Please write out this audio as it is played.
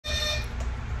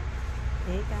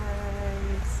Hey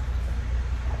guys,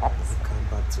 Welcome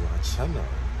back to our channel.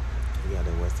 We are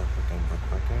the West African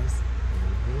backpackers.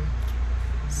 we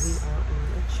are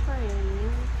on a train.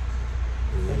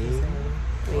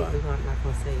 Wait, we're not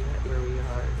gonna say yet where we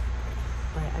are,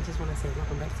 but I just want to say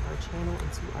welcome back to our channel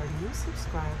and to our new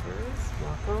subscribers.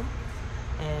 Welcome.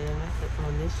 And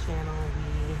on this channel,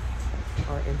 we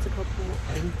are intercultural.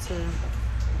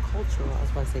 I was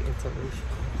about to say interracial.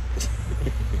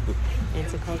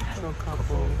 Intercultural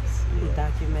couples who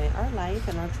document our life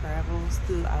and our travels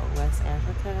throughout West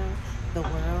Africa, the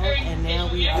world, and now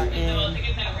we are in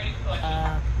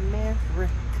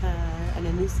America, in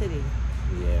a new city.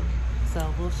 Yeah.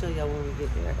 So we'll show y'all when we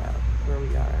get there, where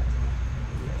we are.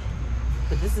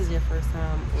 But this is your first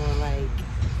time on like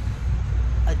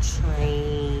a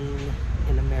train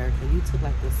in America. You took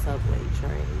like the subway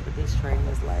train, but this train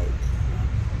is like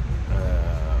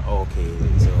Okay.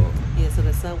 So yeah, so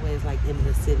the subway is like in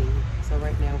the city. So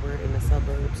right now we're in the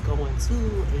suburbs going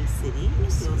to a city,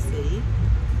 Seal City.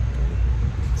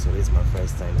 this is my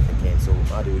first time again. So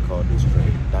how do we call this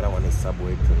train? That one is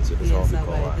subway train. So this is Yeah, how we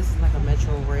subway. call it. This is like a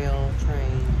metro rail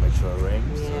train. Metro rail.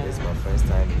 So Yeah. this is my first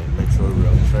time in a metro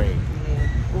rail train. Yeah.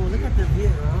 Oh, look at the view. I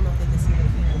don't know if they can see the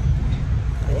view.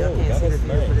 But y'all can't that see the is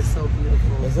view, nice. but it's so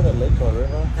beautiful. Is it a lake or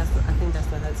river? I think that's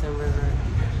the Hudson River.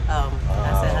 I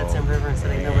said Hudson River, so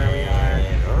they know where we are.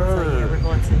 So yeah, we're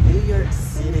going to New York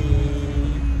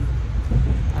City.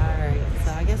 Alright,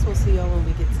 so I guess we'll see y'all when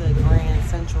we get to Grand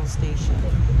Central Station.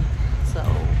 So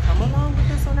come along with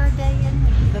us on our day in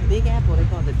the Big Apple. They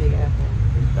call it the Big Apple.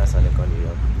 That's how they call New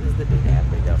York. This is the Big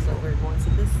Apple. Big Apple. So we're going to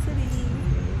the city.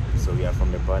 So we are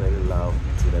from the Brotherly Love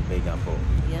to the Big Apple.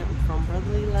 Yep, from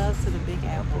Brotherly Love to the Big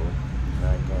Apple.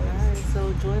 Alright guys. Alright,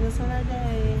 so join us on our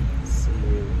day. See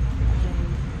you.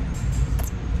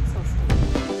 So sweet.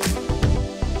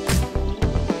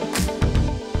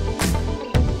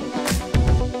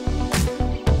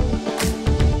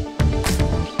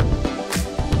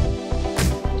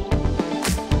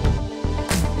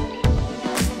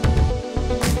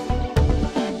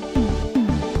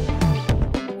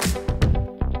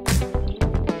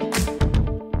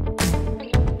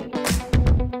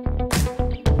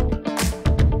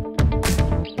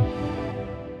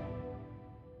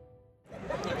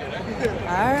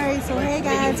 Alright, so hey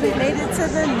guys, we made it to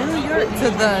New York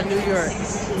City.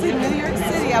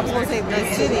 I was gonna say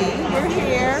the city. We're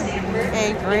here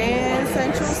at Grand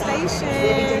Central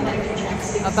Station.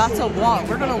 About to walk.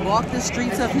 We're gonna walk the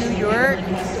streets of New York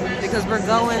because we're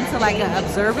going to like an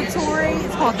observatory.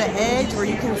 It's called The Edge, where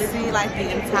you can see like the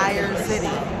entire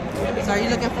city. So are you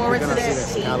looking forward to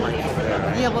that?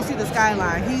 Yeah, we'll see the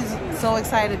skyline. He's so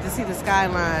excited to see the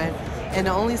skyline. And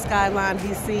the only skyline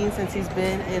he's seen since he's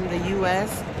been in the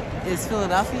U.S. is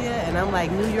Philadelphia. And I'm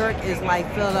like, New York is like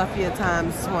Philadelphia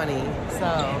times 20.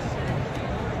 So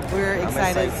we're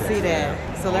excited to see that.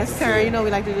 So let's turn. You know, we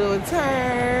like to do a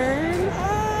turn.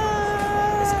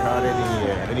 It's crowded in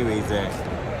here. Anyways,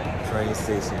 train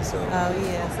station. So. Oh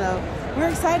yeah. So we're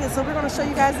excited. So we're going to show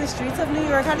you guys the streets of New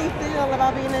York. How do you feel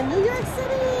about being in New York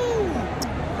City?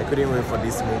 I couldn't wait for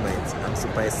this moment. I'm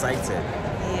super excited.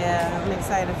 Yeah, I'm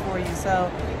excited for you. So,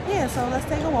 yeah, so let's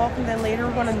take a walk, and then later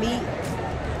we're going to meet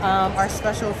our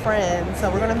special friend. So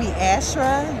we're going to meet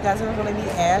Ashra. You guys are going to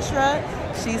meet Ashra.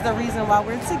 She's the reason why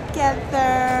we're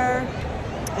together.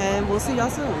 And we'll see y'all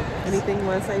soon. Anything you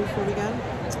want to say before we go?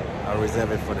 I'll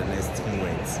reserve it for the next 2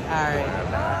 minutes. All right.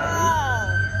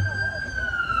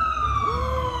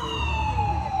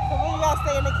 So where you guys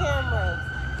stay in the cameras?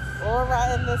 Or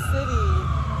right in the city.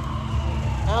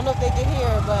 I don't know if they can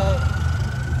hear, but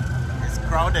It's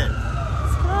crowded.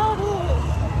 it's crowded.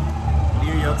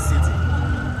 New York City.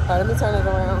 All right, let me turn it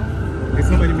around. It's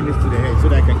how many minutes to the head so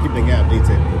that I can keep the guy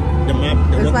updated. The map.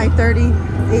 It's like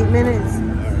 38 minutes.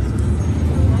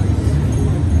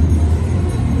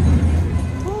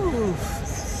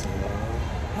 Oof.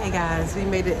 Hey guys, we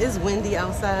made it. It's windy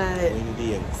outside.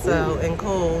 Windy and cold. So, and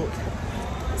cold.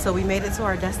 So we made it to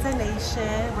our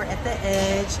destination. We're at the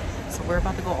edge. So we're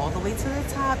about to go all the way to the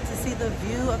top to see the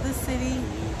view of the city.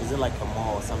 Is it like a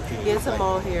mall or something? Yeah, it's a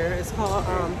mall here. It's called,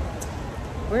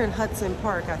 we're in Hudson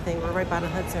Park, I think. We're right by the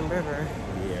Hudson River.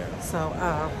 Yeah. So,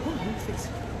 let me fix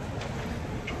it.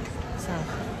 So,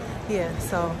 yeah,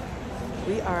 so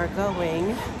we are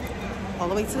going all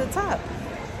the way to the top.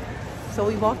 So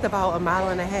we walked about 1.5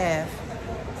 miles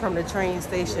from the train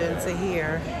station to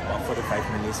here. About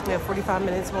 45 minutes. We have 45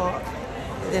 minutes walk.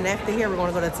 Then after here, we're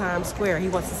going to go to Times Square. He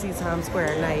wants to see Times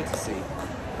Square at night.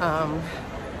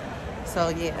 So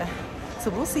yeah. So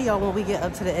we'll see y'all when we get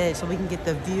up to the edge so we can get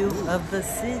the view of the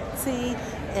city,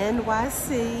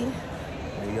 NYC.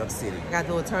 New York City. I gotta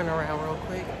do a turnaround real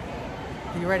quick.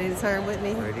 You ready to turn with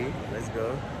me? Ready? Let's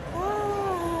go.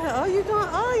 Oh, you're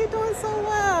doing so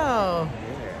well.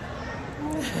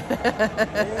 Yeah.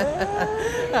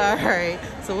 All right.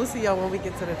 So we'll see y'all when we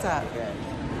get to the top.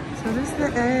 So this is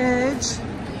the edge.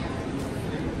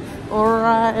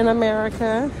 Aura in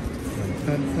America.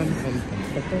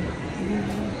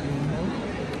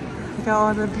 Look at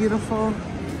all the beautiful.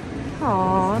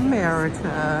 Oh,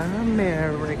 America,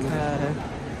 America,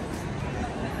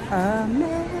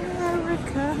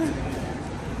 America.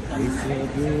 It's so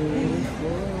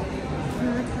beautiful.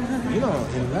 You know,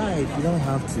 in life, you don't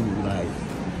have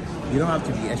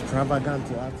to be extravagant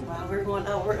to have to. Wow, we're going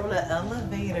up. We're on an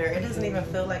elevator. It doesn't even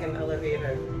feel like an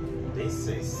elevator. This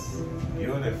is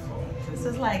beautiful. This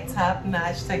is like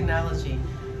top-notch technology.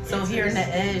 So here in the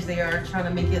edge, they are trying to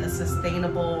make it a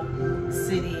sustainable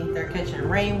city. They're catching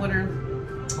rainwater.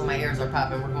 Oh, my ears are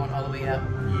popping. We're going all the way up.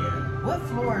 Yeah. What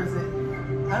floor is it?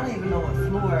 I don't even know what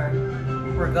floor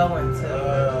we're going to.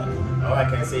 All I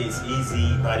can say is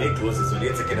easy, but they close it, so they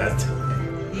take it as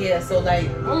Yeah, so like,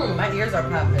 my ears are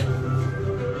popping.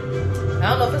 I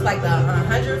don't know if it's like the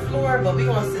 100th floor, but we're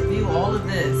going to view all of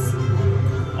this.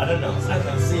 I don't know. I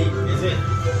can see. Is it?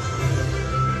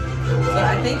 So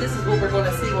I think this is what we're going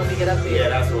to see when we get up there. Yeah,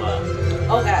 that's why.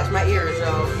 Oh gosh, my ears,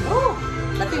 y'all. Oh,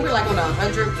 I think we're like on the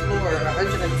 100th floor,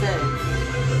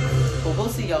 110. But we'll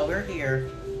see y'all. We're here.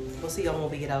 We'll see y'all when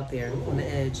we get out there on the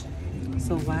edge.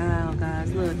 So wow,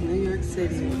 guys, look, New York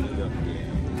City.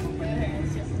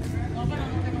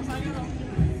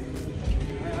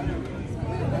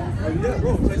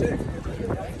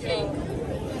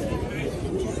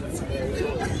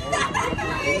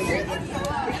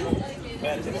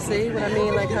 See what I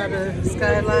mean? Like how the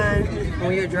skyline,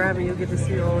 when you're driving, you'll get to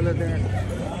see all of that.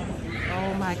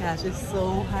 Oh my gosh, it's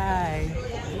so high.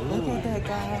 Look at that,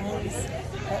 guys.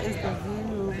 That is the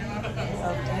view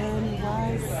of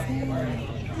NYC.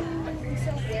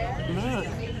 Look.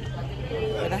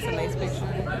 Oh, that's a nice picture.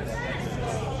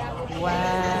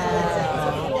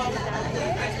 Wow.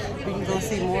 We can go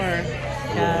see more,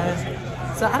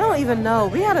 guys. So I don't even know.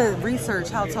 We had to research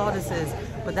how tall this is,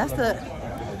 but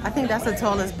I think that's the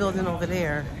tallest building over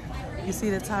there. You see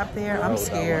the top there? I'm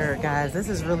scared, guys. This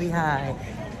is really high.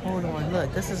 Hold on,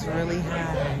 look, this is really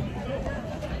high.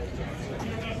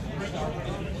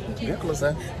 Get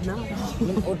closer. No.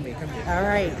 Hold me, come here. All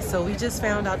right, so we just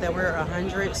found out that we're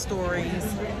 100 stories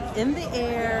in the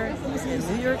air in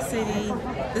New York City.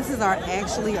 This is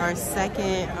actually our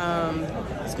second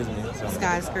Excuse me.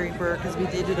 skyscraper, because we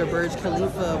did do the Burj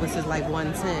Khalifa, which is like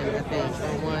 110, I think,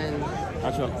 or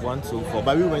Actually, 124.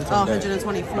 But we went on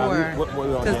 124.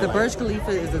 Because the Burj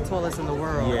Khalifa is the tallest in the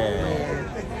world.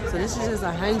 Yeah. So this is just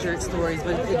 100 stories,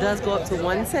 but it does go up to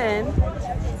 110.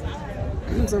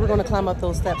 So we're going to climb up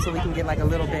those steps so we can get like a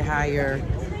little bit higher.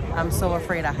 I'm so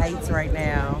afraid of heights right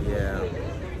now. Yeah.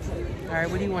 All right,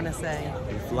 what do you want to say?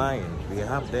 We're flying. We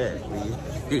have that.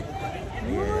 Yeah.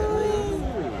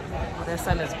 Oh, that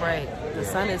sun is bright. The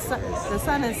sun is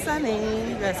sunny.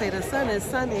 You gotta say the sun is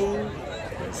sunny.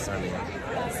 It's sunny.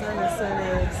 The sun is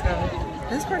sunny.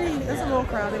 So it's a little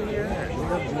crowded here.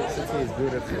 The city is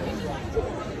beautiful.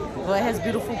 Well, it has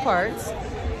beautiful parts.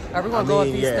 All right, we're gonna go up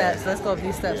these steps. Let's go up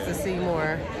these steps to see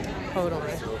more. Hold on.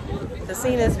 The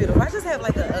scene is beautiful. I just have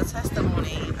like a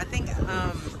testimony. I think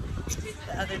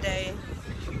the other day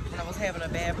when I was having a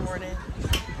bad morning,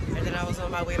 and then I was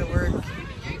on my way to work,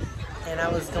 and I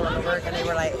was going to work, and they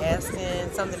were like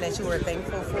asking something that you were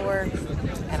thankful for,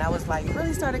 and I was like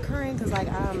really started crying because like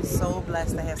I'm so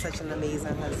blessed to have such an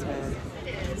amazing husband.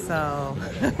 So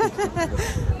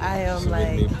I am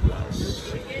like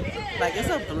it's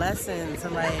a blessing to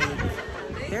like.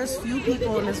 There's few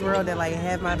people in this world that like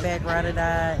have my back, ride or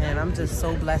die, and I'm just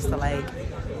so blessed to like.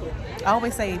 I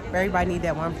always say everybody need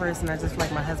that one person. I just feel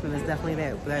like my husband is definitely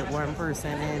that one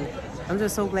person, and I'm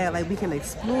just so glad like we can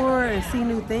explore and see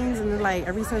new things. And like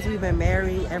ever since we've been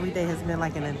married, every day has been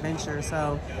like an adventure.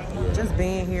 So just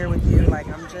being here with you, like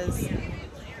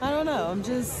I don't know, I'm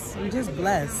just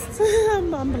blessed.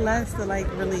 I'm blessed to like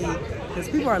really, because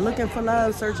people are looking for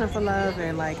love, searching for love,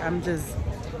 and like I'm just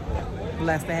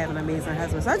blessed to have an amazing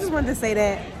husband. So I just wanted to say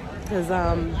that because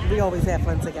we always have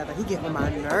fun together. He get on my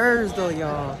nerves though,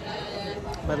 y'all.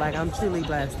 But like I'm truly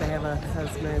blessed to have a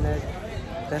husband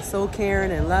that's so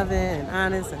caring and loving and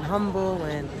honest and humble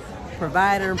and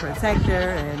provider and protector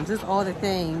and just all the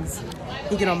things.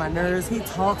 He get on my nerves. He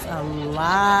talks a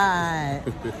lot.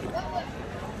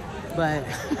 But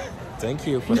thank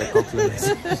you for the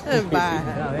compliment.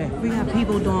 Bye. We have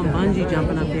people doing bungee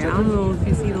jumping up there. I don't know if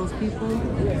you see those people.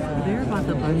 They're about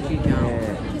to bungee jump.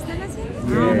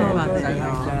 I don't know about that,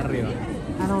 y'all.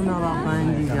 I don't know about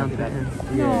bungee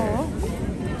jumping. No.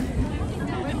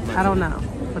 I don't know,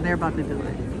 but they're about to do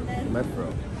it.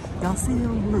 Metro. Y'all see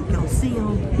them? Look, y'all see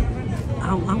them?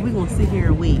 We gonna sit here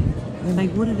and wait.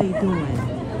 Like, what are they doing?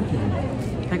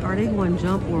 Like, are they going to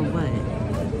jump or what?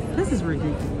 This is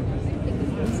ridiculous.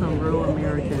 This is some real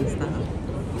American stuff.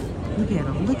 Look at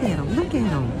them, look at them, look at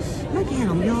them. Look at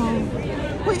them, y'all.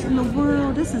 What in the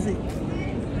world? This is it.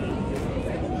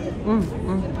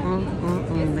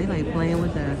 They like playing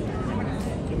with that.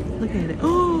 Look at it.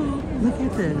 Oh, look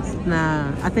at this.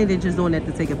 Nah, I think they're just doing that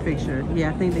to take a picture.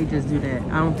 Yeah, I think they just do that.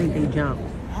 I don't think they jump.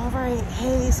 All right,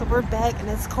 hey, so we're back and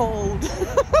it's cold.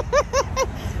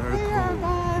 We are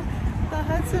by the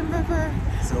Hudson River.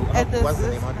 So what's the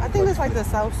name of it? I think it's like the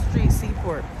South Street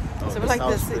Seaport. Oh, so it's like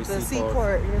the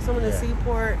seaport. You're some of the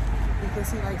seaport. You can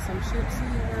see like some ships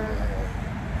here.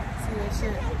 See that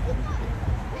ship?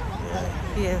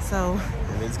 Yeah, so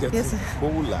And it's getting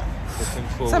cooler.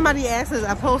 Somebody asked us,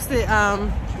 I posted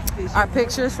our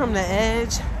pictures from the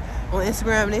Edge on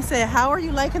Instagram, and they said, how are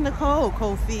you liking the cold,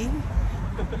 Kofi?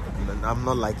 I'm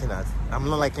not liking that. I'm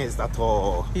not liking it at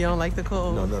all. You don't like the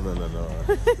cold? No.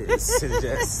 It's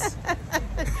just...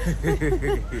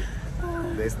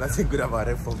 There's nothing good about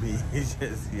it for me. It's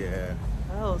just, yeah.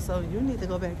 Oh, so you need to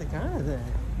go back to Ghana then.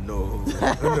 No.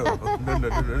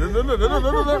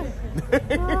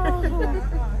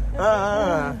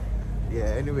 Yeah,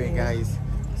 anyway, guys.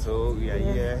 So,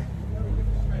 yeah.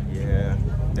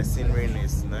 The scenery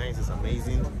is nice. It's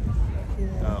amazing.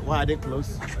 Why are they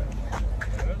closed?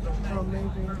 Oh, maybe.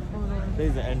 Hold on.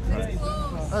 There's the entrance.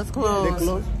 Oh, it's closed. They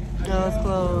closed? No, it's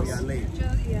closed. We are late.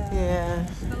 Yeah.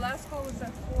 The last call was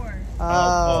at 4.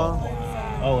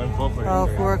 And 4 for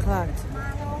 4 o'clock.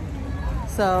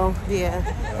 So, yeah.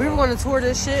 We were going to tour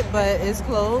this shit, but it's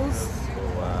closed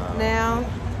now.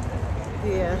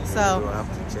 Yeah, so. We'll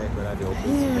have to check whether they open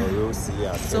tomorrow. We'll see.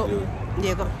 I'll tell you.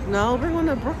 No, we're going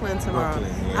to Brooklyn tomorrow.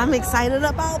 Brooklyn, yeah. I'm excited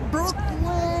about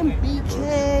Brooklyn,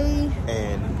 BK.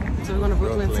 And So we're going to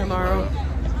Brooklyn tomorrow.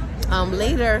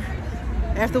 Later,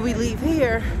 after we leave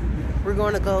here, we're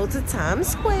going to go to Times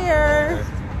Square.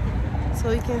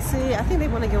 So you can see, I think they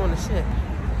want to get on the ship.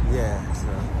 Yeah, so.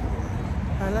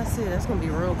 All right, let's see. That's going to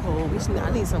be real cold.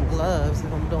 I need some gloves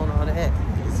if I'm doing all that.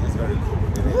 It's very cool.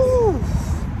 It is. Woo.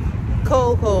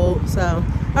 Cold. So,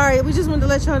 all right, we just wanted to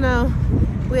let y'all know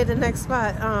we're at the next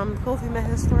spot. Kofi met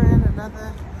his friend,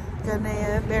 another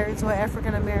Ghanaian, married to an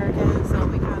African American. So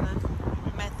we kind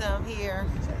of met them here.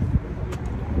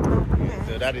 Okay.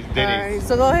 So that is Dennis. All right,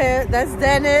 so go ahead. That's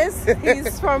Dennis.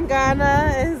 He's from Ghana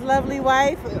and his lovely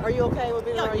wife. Are you okay with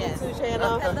being on our YouTube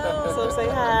channel? Hello. So say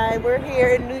hi. We're here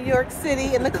in New York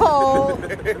City in the cold.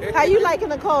 How you liking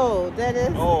the cold,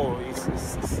 Dennis? Oh,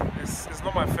 it's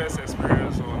not my first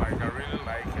experience, so like I really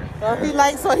like it. He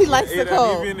likes the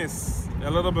cold. Even it's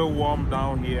a little bit warm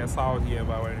down here, south here,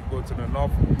 but when you go to the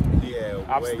north,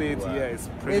 upstate here, it's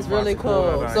pretty It's really much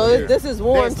colder cold. than So here. this is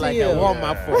warm It's to like you. a warm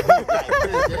up for me.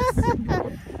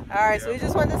 All right, so we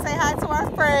just wanted to say hi to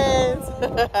our friends.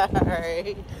 All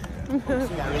right.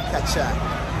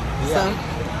 So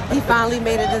he finally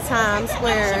made it to Times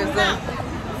Square. It's the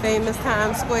famous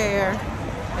Times Square.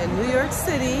 And New York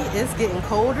City is getting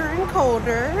colder and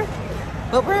colder,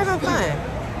 but we're having fun.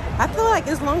 I feel like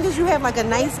as long as you have like a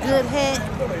nice good hat,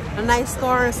 a nice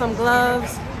scarf, and some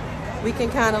gloves, we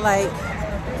can kind of like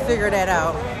figure that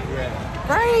out.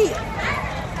 Right?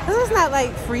 Because it's not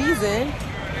like freezing.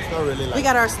 It's not really like. We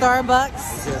got our Starbucks.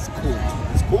 It's just cool.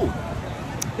 It's cool.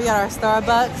 We got our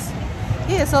Starbucks.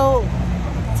 Yeah, so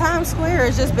Times Square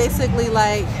is just basically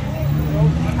like,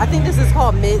 I think this is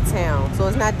called Midtown. So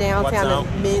it's not downtown,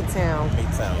 it's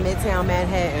Midtown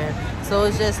Manhattan. So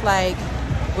it's just like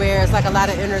where it's like a lot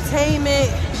of entertainment,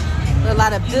 a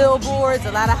lot of billboards,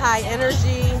 a lot of high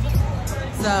energy.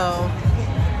 So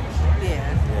yeah.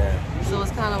 So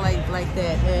it's kind of like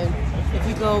that. And if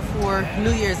you go for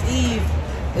New Year's Eve,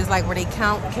 it's like where they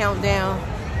count down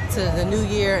to the new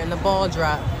year and the ball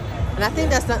drop. And I think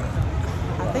that's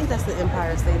the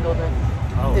Empire State Building.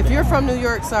 Oh, if you're from New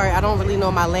York, sorry, I don't really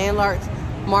know my landmarks,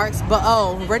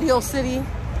 but Radio City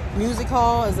Music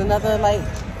Hall is another like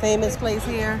famous place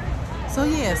here. So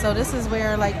yeah, so this is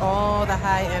where like all the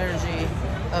high energy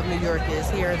of New York is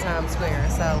here in Times Square.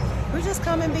 So we're just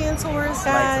coming being tourists,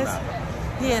 guys.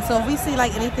 Yeah, so if we see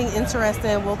like anything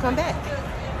interesting, we'll come back.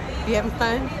 You having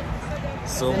fun?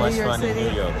 So much fun in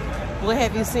New York. What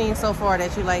have you seen so far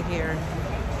that you like here?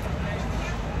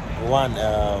 One,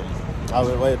 what's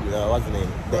the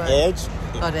name? The Edge.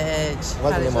 Oh, the Edge.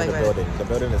 What's the name of the building? The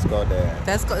building is called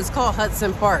it's called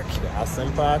Hudson Park. The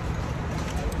Hudson Park.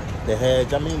 The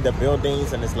Edge. I mean the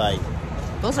buildings, and it's like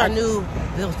those are new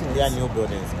buildings. They are new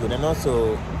buildings, good, and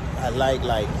also I like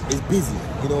it's busy.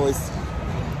 You know, it's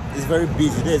it's very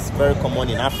busy. This is very common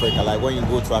in Africa. Like when you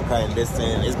go to Accra and this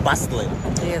thing, it's bustling.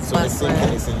 Yeah, it's so bustling. the same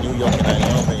thing is in New York, and I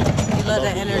love it. You love the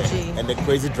energy. And the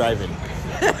crazy driving.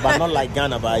 But not like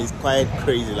Ghana, but it's quite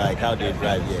crazy like how they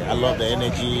drive here. I love the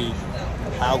energy,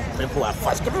 how people are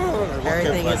fast.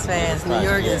 Everything is fast. New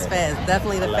York is fast.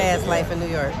 Definitely the fast life in New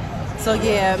York. So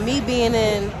yeah, me being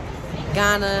in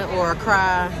Ghana or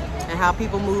Accra and how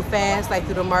people move fast, like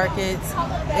through the markets,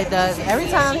 it does. Every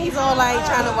time he's all like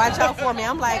trying to watch out for me,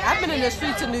 I'm like, I've been in the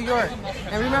streets of New York.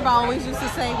 And remember, I always used to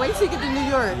say, wait till you get to New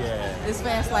York. Yeah. It's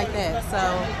fast like that. So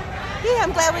yeah,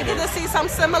 I'm glad we get to see some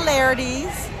similarities.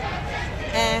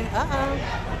 And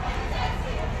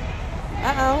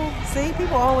see,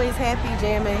 people are always happy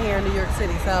jamming here in New York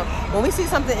City. So when we see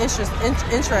something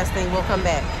interesting, we'll come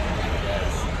back.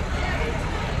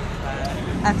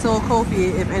 I told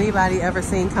Kofi if anybody ever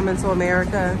seen Coming to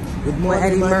America with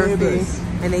Eddie Murphy,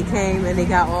 and they came and they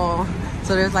got all.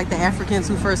 So there's like the Africans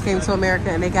who first came to America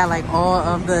and they got like all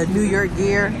of the New York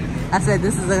gear. I said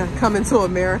this is a Coming to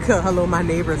America, hello my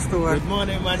neighbor store. Good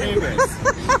morning, my neighbors.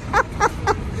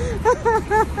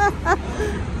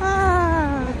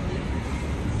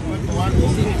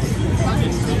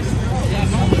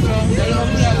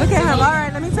 Look at him. All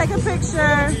right, let me take a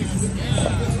picture.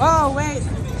 Oh, wait.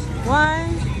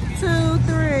 1, 2,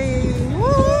 3.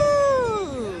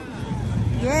 Woo!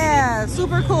 Yeah,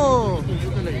 super cool.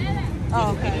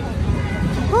 Oh, okay.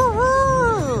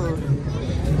 Woohoo!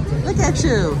 Look at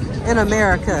you in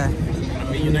America.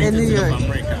 In New York. I'm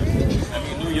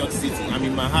in New York City. I'm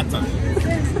in Manhattan.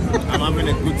 I'm having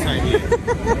a good time here.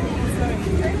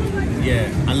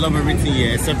 Yeah, I love everything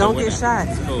here except don't get shot.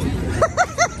 Cool.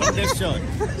 Don't get shot.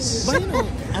 But you know,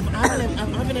 I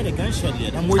haven't had a gunshot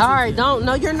yet. I'm waiting. All right, don't.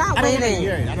 No, you're not waiting.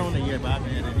 I don't want to hear, but I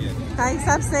haven't had it yet. Hey,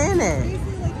 stop saying that.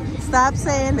 Stop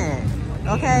saying that.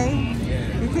 Okay?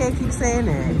 Yeah. You can't keep saying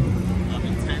that. I'm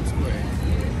in Times Square.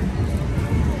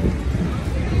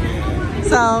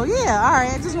 So yeah, all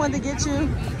right. I just wanted to get you.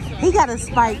 He got a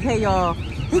spiked. Hey y'all.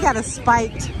 He got a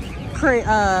spiked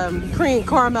cream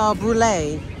caramel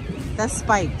brulee. That's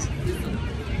spiked.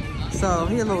 So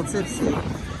he a little tipsy.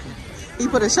 He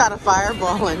put a shot of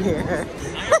Fireball in here.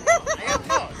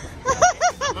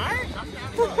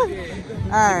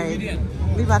 All right,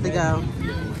 we about to go.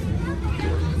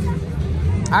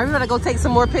 All right, we gotta go take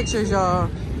some more pictures, y'all.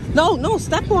 No,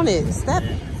 step on it. Step.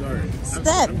 Sorry.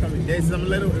 Step. I'm coming. There's some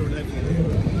little.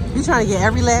 You trying to get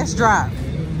every last drop.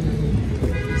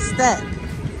 Step.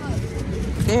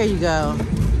 There you go.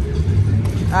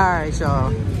 All right,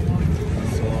 y'all.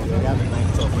 So they have a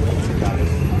night talk for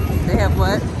 $19. They have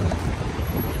what?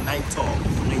 Night talk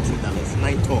for $19.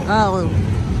 Night talk. Oh.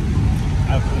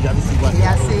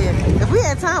 Yeah, I see it. If we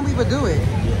had time, we would do it.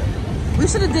 We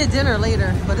should have did dinner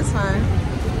later, but it's fine.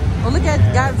 Oh, look at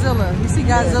Godzilla. You see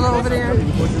Godzilla over there?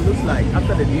 Because it looks like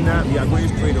after the dinner, we are going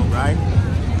straight on, right?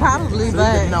 Probably, so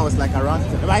but... the dinner was like around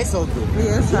 10. But it's all good.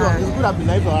 Yeah, it's fine. It could have been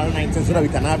like around 9:10 so that we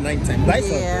can have 9:10. But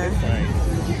it's all good. It's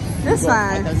fine. It's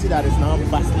fine. I can see that it's now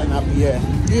bustling up here.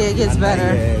 Yeah, it gets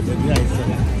better. The dinner is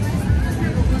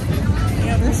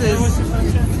This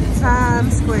is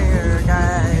Times Square,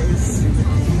 guys.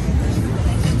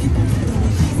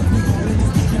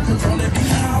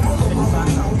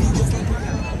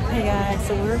 Hey guys,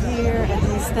 so we're here at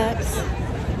these steps.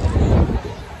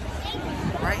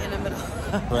 Right in the middle.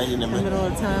 Right in the middle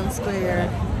of Times Square.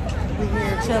 We're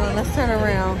here chilling. Let's turn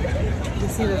around. You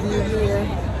see the view here.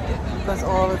 That's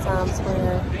all the Times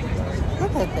Square.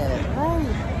 Look at that, right?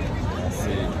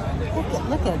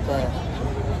 Look at that.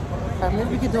 All right, maybe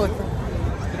we can do it.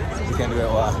 You can do it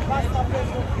while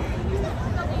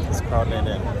it's crowded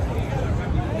in.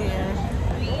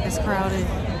 Yeah, it's crowded,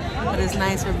 but it's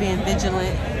nice. We're being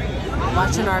vigilant,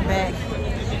 watching our back.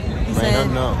 He said, I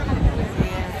don't know.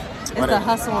 Yeah, it's the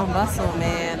hustle and bustle,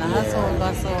 man. The hustle and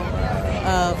bustle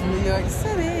of New York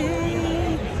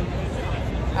City.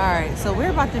 All right, so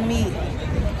we're about to meet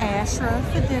Ashra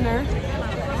for dinner.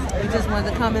 We just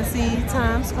wanted to come and see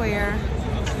Times Square.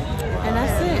 And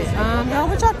that's it. Y'all,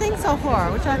 what y'all think so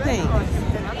far? What y'all think?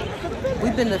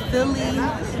 We've been to Philly,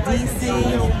 DC,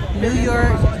 New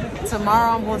York.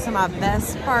 Tomorrow I'm going to my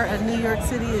best part of New York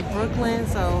City, Brooklyn.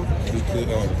 So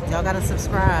y'all gotta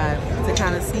subscribe to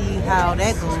kind of see how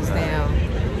that goes down.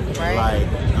 Right? Like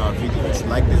our videos.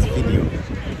 Like this video.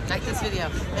 Like this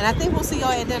video. And I think we'll see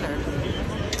y'all at dinner.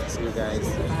 See you guys.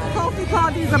 Kofi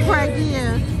called these a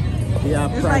pragia.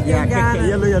 Yeah, it's like in Ghana.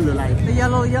 Yellow, like. The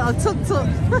yellow, tuk-tuk.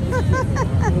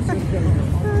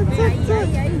 Tuk-tuk.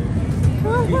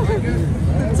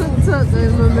 The tuk-tuk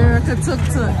in America,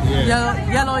 tuk-tuk. Yeah.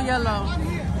 Yellow.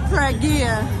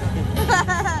 Pragia.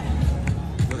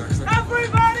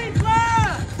 Everybody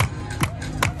clap!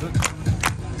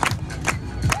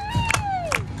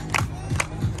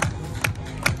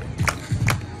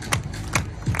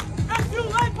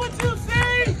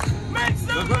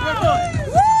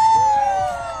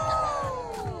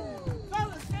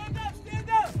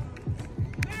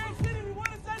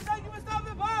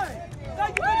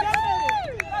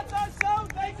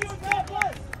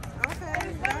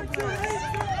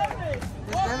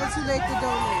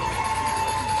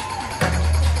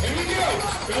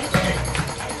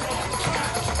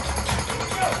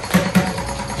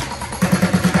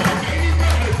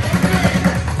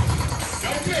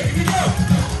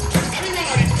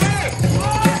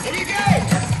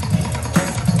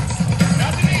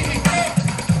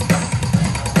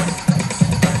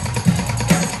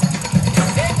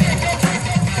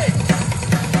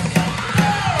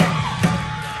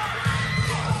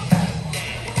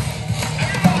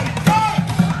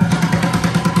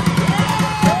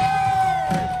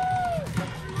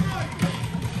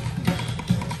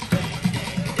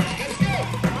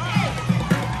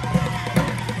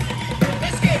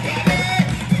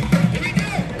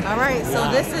 So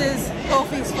this is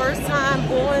Kofi's first time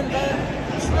on the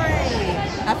train.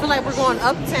 I feel like we're going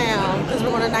uptown because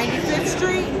we're on 95th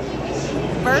Street.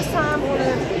 First time on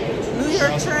a New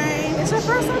York train. It's your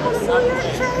first time on a New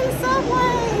York train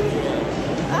subway.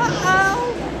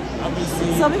 I've been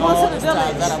seeing So we go all to the the stars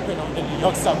village. that I've been on the New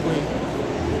York subway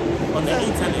on the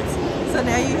internet. So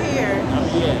now you're here. I'm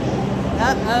here.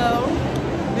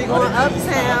 We're going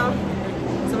uptown.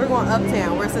 So we're going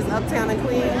uptown. Where it says uptown in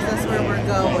Queens, that's where we're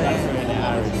going.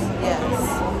 Yes.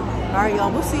 All right, y'all.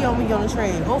 We'll see y'all when we get on the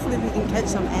train. Hopefully we can catch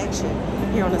some action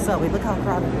here on the subway. Look how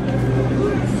crowded it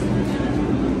is.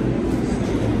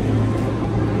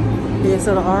 Yeah,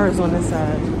 so the R is on this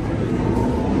side.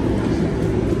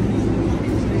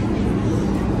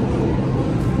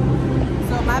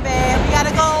 So my bad. We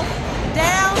gotta go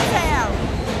downtown.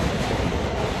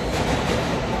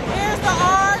 Here's the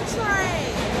R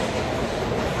train.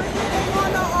 We're getting on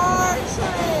the R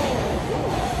train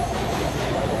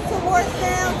towards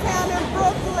downtown in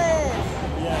Brooklyn.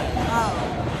 Yeah. Oh,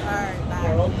 all right, bye.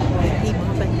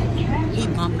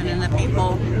 Keep bumping into people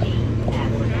on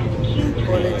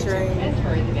the train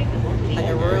like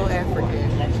a real African.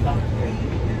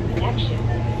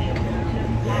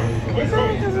 It's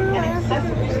like a real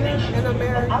African in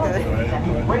America.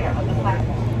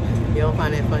 You don't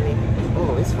find it funny?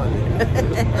 Oh, it's funny.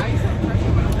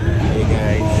 Hey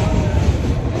guys.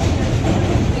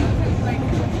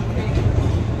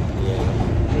 Yeah.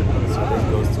 So this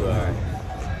goes to our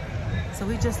So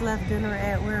we just left dinner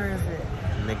at, where is it?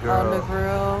 Negril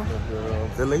Negril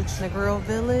Village. Negril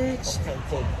Village.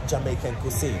 Authentic Jamaican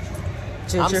cuisine.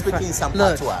 I'm Gentrified. speaking some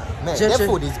Look, patois. Man, their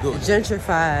food is good.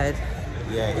 Gentrified.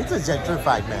 Yeah, it's a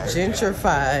gentrified, man.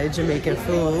 Gentrified Jamaican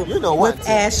food. You know what? With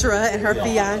Ashra and her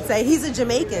fiance. He's a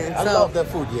Jamaican. I So, love the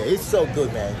food. Yeah, it's so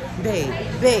good, man. babe,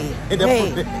 And the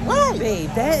food- why? babe,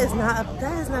 that is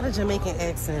not a Jamaican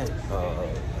accent.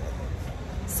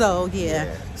 So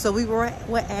yeah. So we were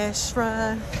with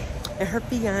Ashra and her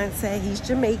fiance. He's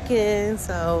Jamaican.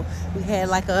 So we had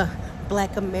like a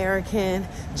Black American,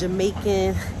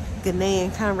 Jamaican,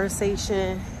 Ghanaian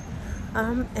conversation.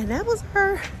 And that was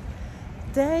her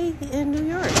day in New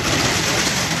York.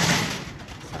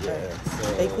 Yeah,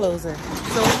 so They closing.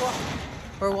 So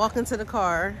we're walking to the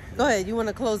car. Go ahead. You want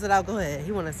to close it out? Go ahead.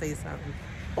 He want to say something.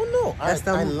 oh no, That's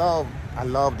I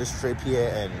love this trip here,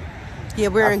 and Yeah,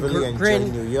 we're I in really enjoy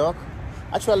New York.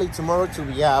 Actually, tomorrow too,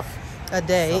 we have a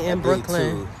day in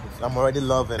Brooklyn. too. I'm already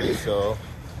loving it. So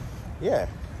yeah,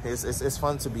 it's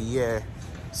fun to be here.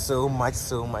 So much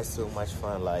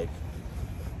fun. Like,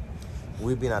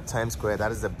 we've been at Times Square.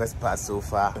 That is the best part so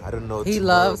far. I don't know. He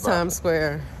tomorrow, loves but Times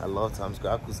Square. I love Times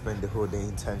Square. I could spend the whole day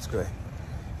in Times Square.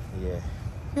 Yeah.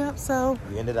 Yep. So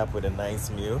We ended up with a nice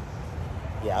meal.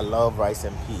 Yeah, I love rice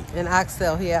and pea. in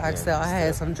Oxtail, Oxtail. I had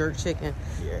Oxtail. some jerk chicken.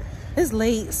 Yeah. It's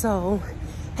late, so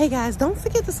hey guys, don't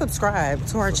forget to subscribe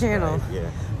to our channel Yeah.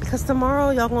 because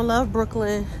tomorrow y'all gonna love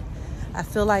Brooklyn. I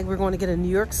feel like we're going to get a New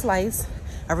York slice.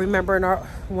 I remember in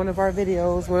one of our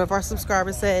videos, one of our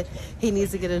subscribers said he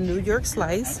needs to get a New York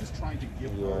slice.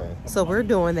 Yeah. So we're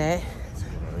doing that.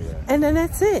 And then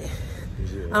that's it.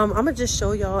 I'm gonna just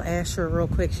show y'all Asher real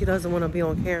quick. She doesn't want to be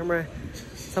on camera,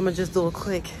 so I'm gonna just do a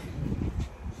quick.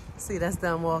 See, that's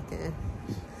them walking,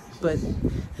 but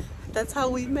that's how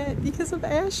we met because of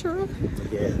Asher.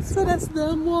 Yes. So that's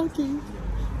them walking.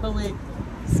 Oh wait,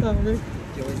 sorry.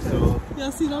 So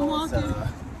Y'all see them walking?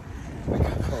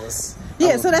 Pause.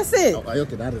 Yeah. So that's it. Oh,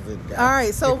 okay, that is it, guys. All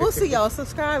right. So we'll see y'all.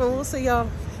 Subscribe and we'll see y'all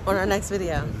on our next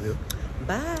video.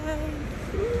 Bye.